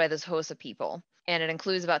used by the Xhosa people, and it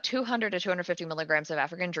includes about 200 to 250 milligrams of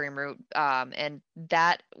African dream root, and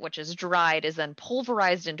that, which is dried, is then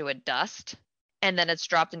pulverized into a dust, and then it's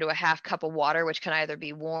dropped into a half cup of water, which can either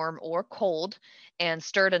be warm or cold, and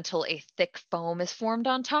stirred until a thick foam is formed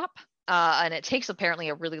on top. And it takes apparently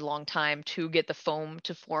a really long time to get the foam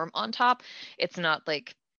to form on top. It's not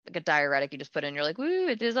like a diuretic you just put in, you're like, woo,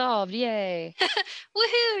 it dissolved, yay.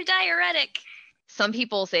 Woohoo, diuretic. Some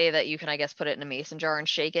people say that you can, I guess, put it in a mason jar and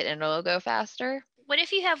shake it and it'll go faster. What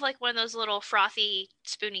if you have like one of those little frothy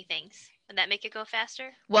spoony things? Would that make it go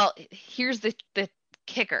faster? Well, here's the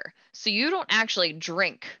kicker. So you don't actually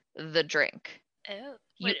drink the drink. Oh.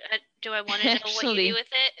 Do I want to know what you do with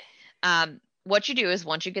it? What you do is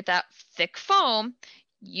once you get that thick foam,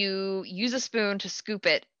 you use a spoon to scoop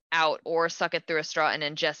it out or suck it through a straw and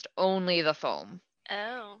ingest only the foam.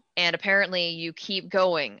 Oh. And apparently you keep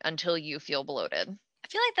going until you feel bloated. I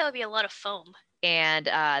feel like that would be a lot of foam. And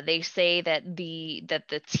they say that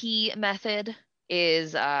the tea method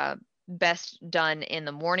is best done in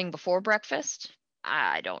the morning before breakfast.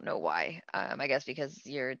 I don't know why. I guess because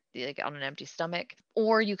you're like on an empty stomach.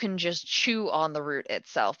 Or you can just chew on the root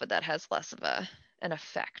itself, but that has less of an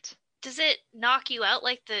effect. Does it knock you out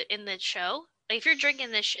like in the show? Like if you're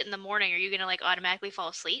drinking this shit in the morning, are you gonna like automatically fall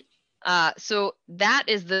asleep? So that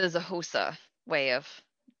is the Xhosa way of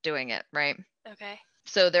doing it, right? Okay.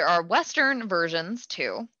 So there are Western versions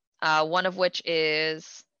too. One of which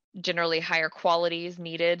is generally higher qualities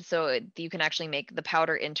needed, so you can actually make the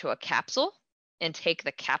powder into a capsule. and take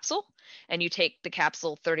the capsule, and you take the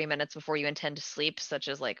capsule 30 minutes before you intend to sleep, such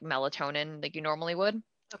as like melatonin, like you normally would.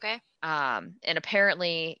 Okay. And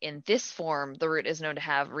apparently in this form, the root is known to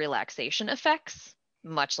have relaxation effects,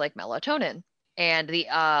 much like melatonin. And the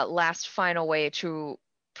last final way to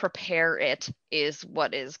prepare it is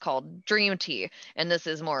what is called dream tea. And this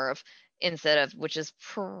is more of, instead of, which is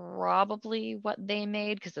probably what they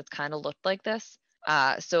made because it's kind of looked like this.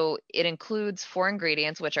 So it includes 4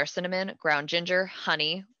 ingredients, which are cinnamon, ground ginger,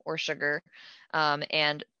 honey or sugar,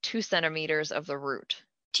 and 2 centimeters of the root.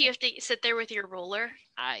 Do you have to sit there with your roller?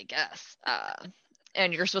 I guess.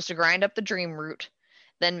 And you're supposed to grind up the dream root,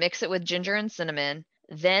 then mix it with ginger and cinnamon,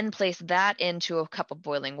 then place that into a cup of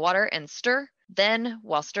boiling water and stir. Then,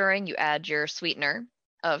 while stirring, you add your sweetener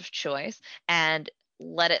of choice and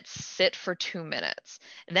let it sit for 2 minutes.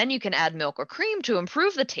 And then you can add milk or cream to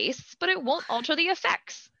improve the tastes, but it won't alter the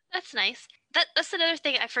effects. That's nice. That's another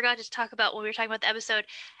thing I forgot to talk about when we were talking about the episode.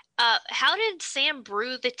 How did Sam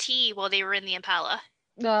brew the tea while they were in the Impala?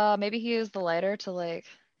 Maybe he used the lighter to like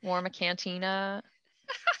warm a cantina.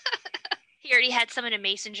 He already had some in a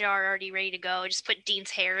mason jar already ready to go. Just put Dean's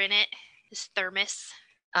hair in it, his thermos.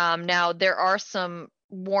 Now there are some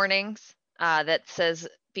warnings that says,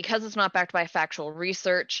 because it's not backed by factual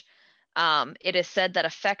research, it is said that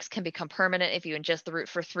effects can become permanent if you ingest the root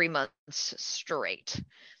for 3 months straight.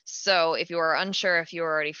 So if you are unsure if you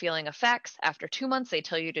are already feeling effects, after 2 months, they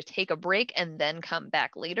tell you to take a break and then come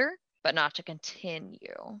back later, but not to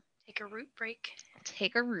continue. Take a root break.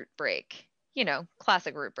 Take a root break. You know,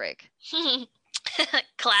 classic root break.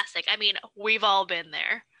 Classic. I mean, we've all been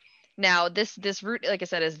there. Now, this root, like I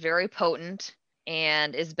said, is very potent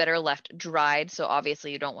and is better left dried. So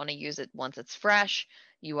obviously you don't want to use it once it's fresh.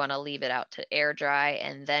 You want to leave it out to air dry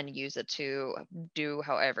and then use it to do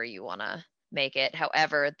however you want to make it.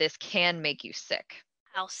 However, this can make you sick.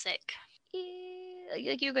 How sick? Yeah,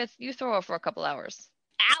 like you throw up for a couple hours.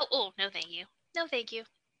 Ow! Oh, no thank you. No thank you.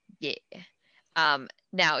 Yeah.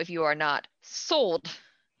 Now, if you are not sold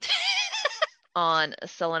on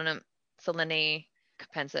Selene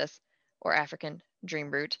capensis or African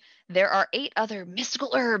dream root, there are 8 other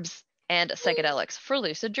mystical herbs and psychedelics for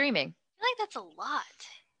lucid dreaming. I feel like that's a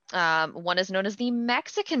lot. One is known as the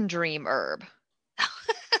Mexican dream herb.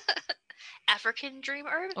 African dream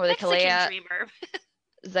herb? Or the Mexican dream herb.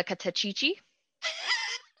 Zacatechichi.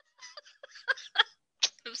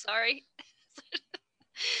 I'm sorry.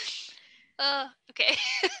 Okay.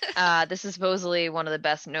 This is supposedly one of the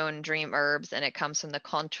best known dream herbs, and it comes from the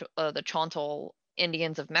Chontal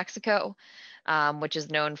Indians of Mexico, which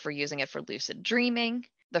is known for using it for lucid dreaming.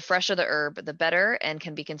 The fresher the herb, the better, and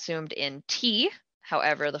can be consumed in tea.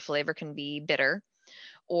 However, the flavor can be bitter,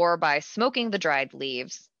 or by smoking the dried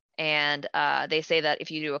leaves. And they say that if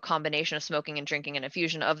you do a combination of smoking and drinking an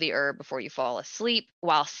infusion of the herb before you fall asleep,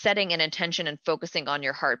 while setting an intention and focusing on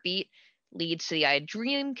your heartbeat, leads to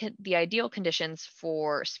the ideal conditions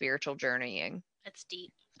for spiritual journeying. That's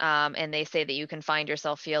deep. And they say that you can find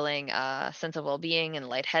yourself feeling a sense of well-being and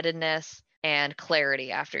lightheadedness and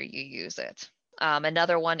clarity after you use it.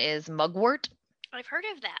 Another one is mugwort. I've heard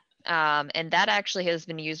of that. And that actually has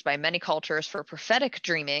been used by many cultures for prophetic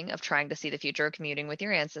dreaming of trying to see the future or communing with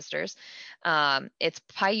your ancestors. Its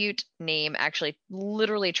Paiute name actually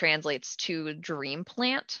literally translates to dream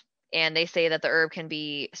plant. And they say that the herb can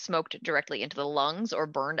be smoked directly into the lungs or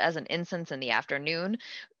burned as an incense in the afternoon,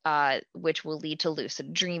 which will lead to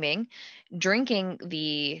lucid dreaming. Drinking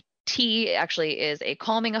the tea actually is a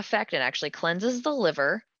calming effect and actually cleanses the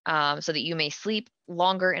liver, so that you may sleep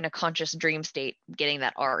longer in a conscious dream state, getting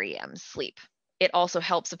that REM sleep. It also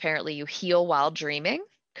helps, apparently, you heal while dreaming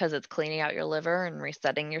because it's cleaning out your liver and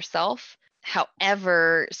resetting yourself.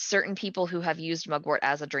 However, certain people who have used mugwort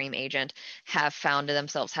as a dream agent have found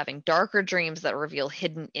themselves having darker dreams that reveal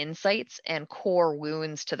hidden insights and core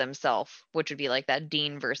wounds to themselves, which would be like that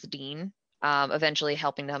Dean versus Dean, eventually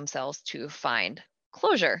helping themselves to find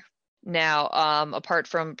closure. Now, apart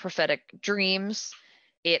from prophetic dreams,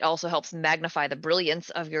 it also helps magnify the brilliance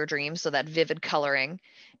of your dreams, so that vivid coloring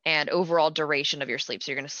and overall duration of your sleep.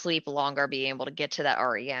 So you're going to sleep longer, being able to get to that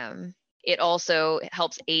REM. It also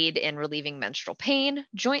helps aid in relieving menstrual pain,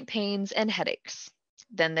 joint pains, and headaches.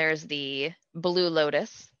 Then there's the blue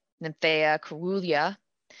lotus, Nymphaea caerulea,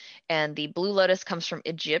 and the blue lotus comes from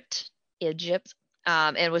Egypt,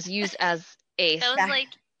 and was used as a...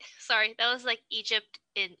 That was like Egypt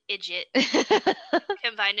and Idjit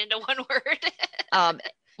combined into one word.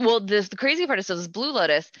 Well, the crazy part is, so this blue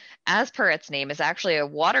lotus, as per its name, is actually a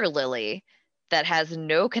water lily that has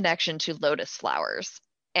no connection to lotus flowers.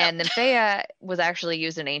 And Nymphaea was actually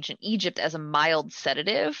used in ancient Egypt as a mild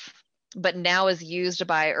sedative but now is used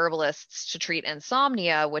by herbalists to treat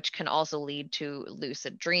insomnia, which can also lead to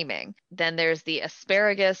lucid dreaming. Then there's the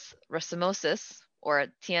asparagus racemosus, or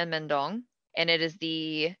tianmendong, and it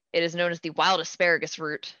is known as the wild asparagus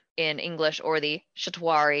root in English, or the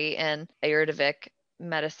shatwari in Ayurvedic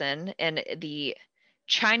medicine. And the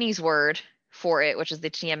Chinese word for it, which is the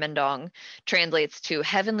tianmendong, translates to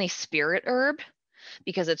heavenly spirit herb,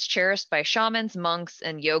 because it's cherished by shamans, monks,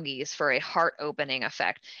 and yogis for a heart opening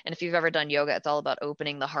effect. And if you've ever done yoga, it's all about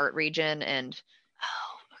opening the heart region. And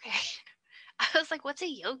oh, okay. I was like, what's a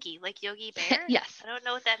yogi? Like Yogi Bear? Yes. I don't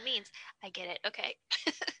know what that means. I get it. Okay.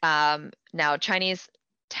 Now, Chinese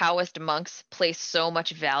Taoist monks place so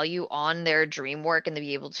much value on their dream work and to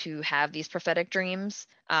be able to have these prophetic dreams,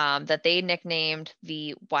 that they nicknamed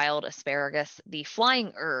the wild asparagus the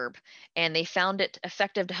flying herb, and they found it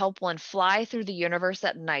effective to help one fly through the universe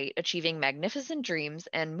at night, achieving magnificent dreams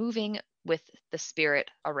and moving with the spirit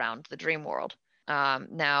around the dream world.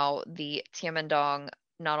 Now, the Tianmendong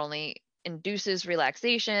not only induces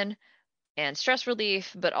relaxation and stress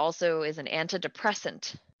relief, but also is an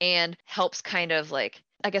antidepressant and helps kind of like,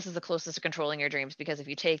 I guess, is the closest to controlling your dreams, because if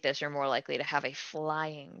you take this, you're more likely to have a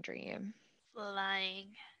flying dream. Flying.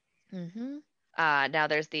 Mm-hmm. Now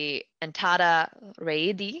there's the Entada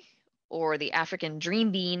reidi, or the African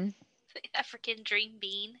dream bean. The African dream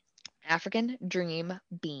bean. African dream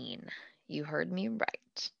bean. You heard me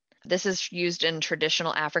right. This is used in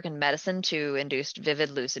traditional African medicine to induce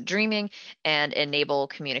vivid lucid dreaming and enable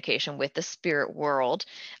communication with the spirit world.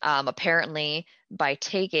 Apparently, by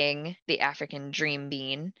taking the African dream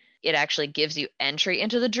bean, it actually gives you entry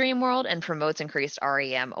into the dream world and promotes increased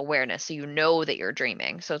REM awareness. So you know that you're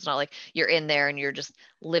dreaming. So it's not like you're in there and you're just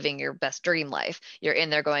living your best dream life. You're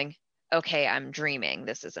in there going, okay, I'm dreaming.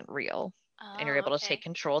 This isn't real. And you're able to take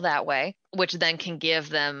control that way, which then can give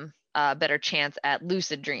them a better chance at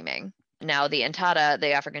lucid dreaming. Now, the Entada,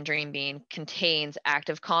 the African dream bean, contains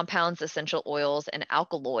active compounds, essential oils, and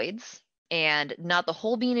alkaloids. And not the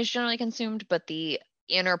whole bean is generally consumed, but the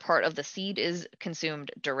inner part of the seed is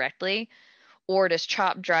consumed directly, or it is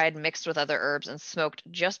chopped, dried, mixed with other herbs, and smoked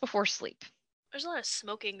just before sleep. There's a lot of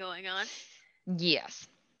smoking going on. Yes.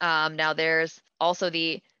 Now, there's also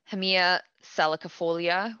the Hemia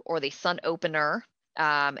salicifolia, or the sun opener.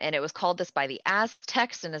 And it was called this by the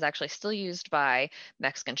Aztecs and is actually still used by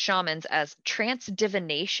Mexican shamans as trance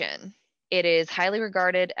divination. It is highly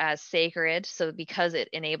regarded as sacred, so because it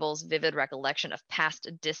enables vivid recollection of past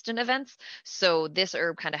distant events. So this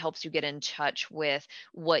herb kind of helps you get in touch with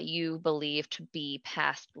what you believe to be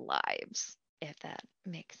past lives, if that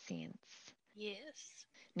makes sense. Yes.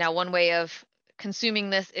 Now, one way of consuming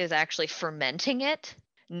this is actually fermenting it,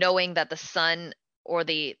 knowing that the sun, or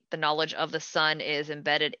the knowledge of the sun, is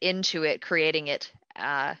embedded into it, creating it,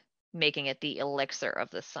 making it the elixir of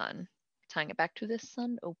the sun, tying it back to the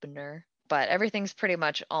sun opener. But everything's pretty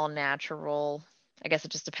much all natural. I guess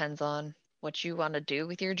it just depends on what you want to do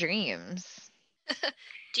with your dreams.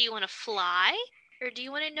 Do you want to fly, or do you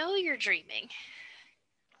want to know you're dreaming?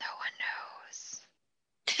 No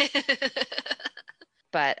one knows.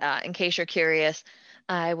 But in case you're curious,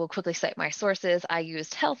 I will quickly cite my sources. I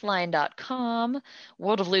used healthline.com,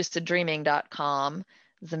 worldofluciddreaming.com,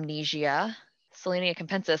 Zimnesia,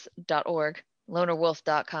 seleniacompensis.org,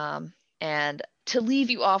 lonerwolf.com. And to leave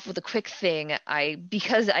you off with a quick thing,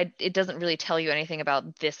 because it doesn't really tell you anything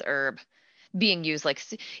about this herb being used, like,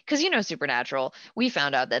 because Supernatural, we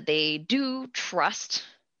found out that they do trust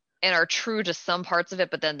and are true to some parts of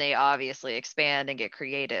it, but then they obviously expand and get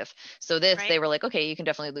creative. So this, right. They were like, okay, you can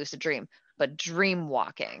definitely lucid dream, but dream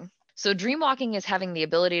walking. So dream walking is having the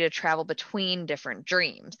ability to travel between different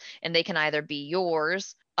dreams, and they can either be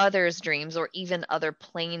yours, others' dreams, or even other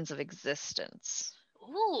planes of existence.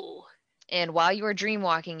 Ooh. And while you are dream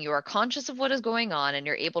walking, you are conscious of what is going on, and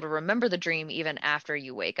you're able to remember the dream even after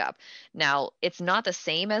you wake up. Now, it's not the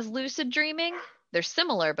same as lucid dreaming. They're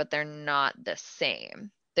similar, but they're not the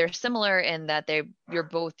same. They're similar in that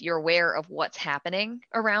you're aware of what's happening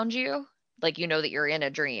around you. Like, you know that you're in a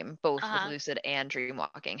dream, both with lucid and dream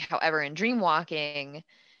walking. However, in dream walking,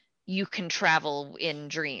 you can travel in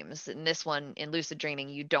dreams. In this one, in lucid dreaming,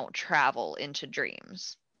 you don't travel into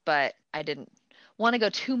dreams. But I didn't want to go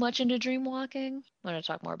too much into dream walking. I want to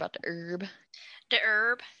talk more about the herb. The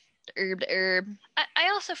herb. The herb. I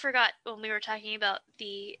also forgot when we were talking about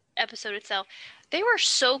the episode itself, they were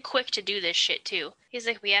so quick to do this shit too. He's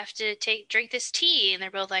like, we have to drink this tea, and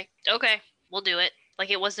they're both like, okay, we'll do it. Like,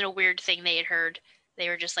 it wasn't a weird thing they had heard. They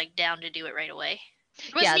were just like down to do it right away.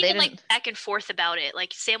 It wasn't even like back and forth about it.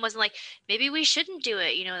 Like, Sam wasn't like, maybe we shouldn't do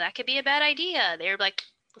it. That could be a bad idea. They were like,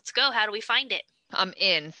 let's go. How do we find it? I'm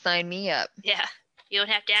in. Sign me up. Yeah. You don't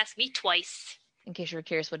have to ask me twice. In case you were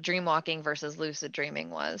curious what dreamwalking versus lucid dreaming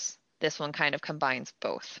was, this one kind of combines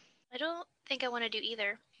both. I don't think I want to do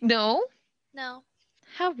either. No? No.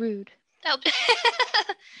 How rude. No.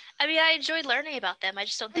 I mean, I enjoyed learning about them. I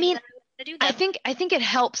just don't think that I want to do them. I think it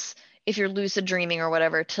helps if you're lucid dreaming or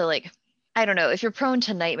whatever to like, I don't know, if you're prone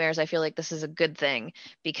to nightmares, I feel like this is a good thing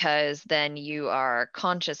because then you are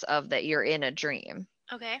conscious of that you're in a dream.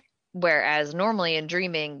 Okay. Whereas normally in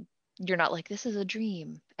dreaming, you're not like, this is a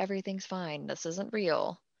dream. Everything's fine. This isn't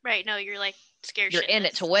real. Right. No, you're like scared. You're in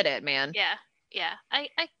it to win it, man. Yeah. Yeah. I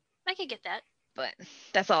can get that. But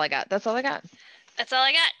that's all I got. That's all I got. That's all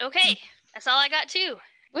I got. Okay. That's all I got too.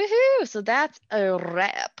 Woohoo! So that's a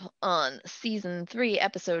wrap on season 3,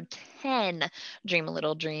 episode 10, Dream a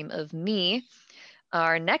Little Dream of Me.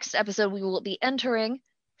 Our next episode we will be entering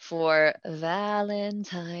for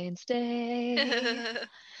Valentine's Day.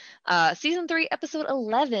 Season 3, episode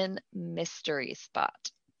 11, Mystery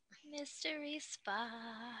Spot. Mystery Spot.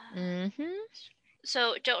 Mm-hmm.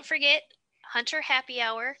 So don't forget, Hunter Happy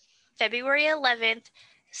Hour, February 11th,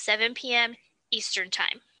 7 p.m. Eastern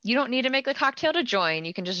Time. You don't need to make a cocktail to join.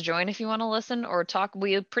 You can just join if you want to listen or talk.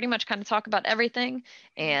 We pretty much kind of talk about everything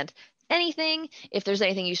and anything. If there's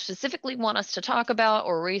anything you specifically want us to talk about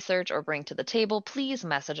or research or bring to the table, please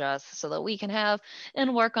message us so that we can have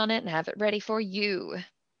and work on it and have it ready for you.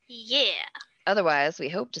 Yeah. Otherwise, we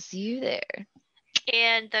hope to see you there.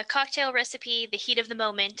 And the cocktail recipe, The Heat of the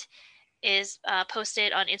Moment, is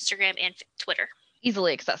posted on Instagram and Twitter.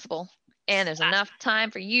 Easily accessible. And there's enough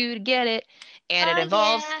time for you to get it. And it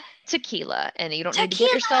involves tequila. And you don't need to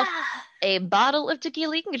get yourself a bottle of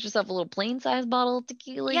tequila. You can get yourself a little plain size bottle of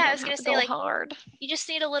tequila. Yeah, I was going to say, like, hard. You just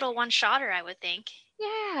need a little one-shotter, I would think.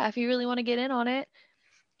 Yeah, if you really want to get in on it.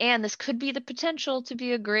 And this could be the potential to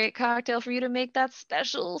be a great cocktail for you to make that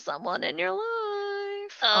special someone in your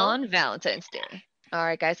life on Valentine's Day. All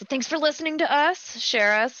right, guys. So thanks for listening to us.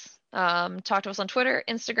 Share us. Talk to us on Twitter,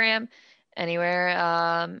 Instagram, anywhere.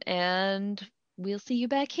 And we'll see you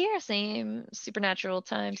back here. Same supernatural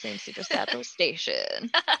time, same supernatural station.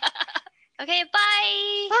 Okay,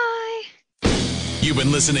 bye. Bye. You've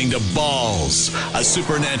been listening to Balls, a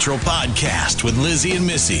supernatural podcast with Lizzie and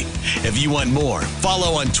Missy. If you want more,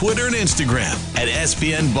 follow on Twitter and Instagram at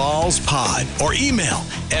SBNBallsPod or email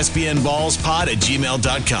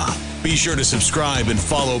SBNBallsPod@gmail.com. Be sure to subscribe and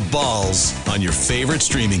follow Balls on your favorite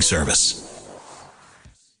streaming service.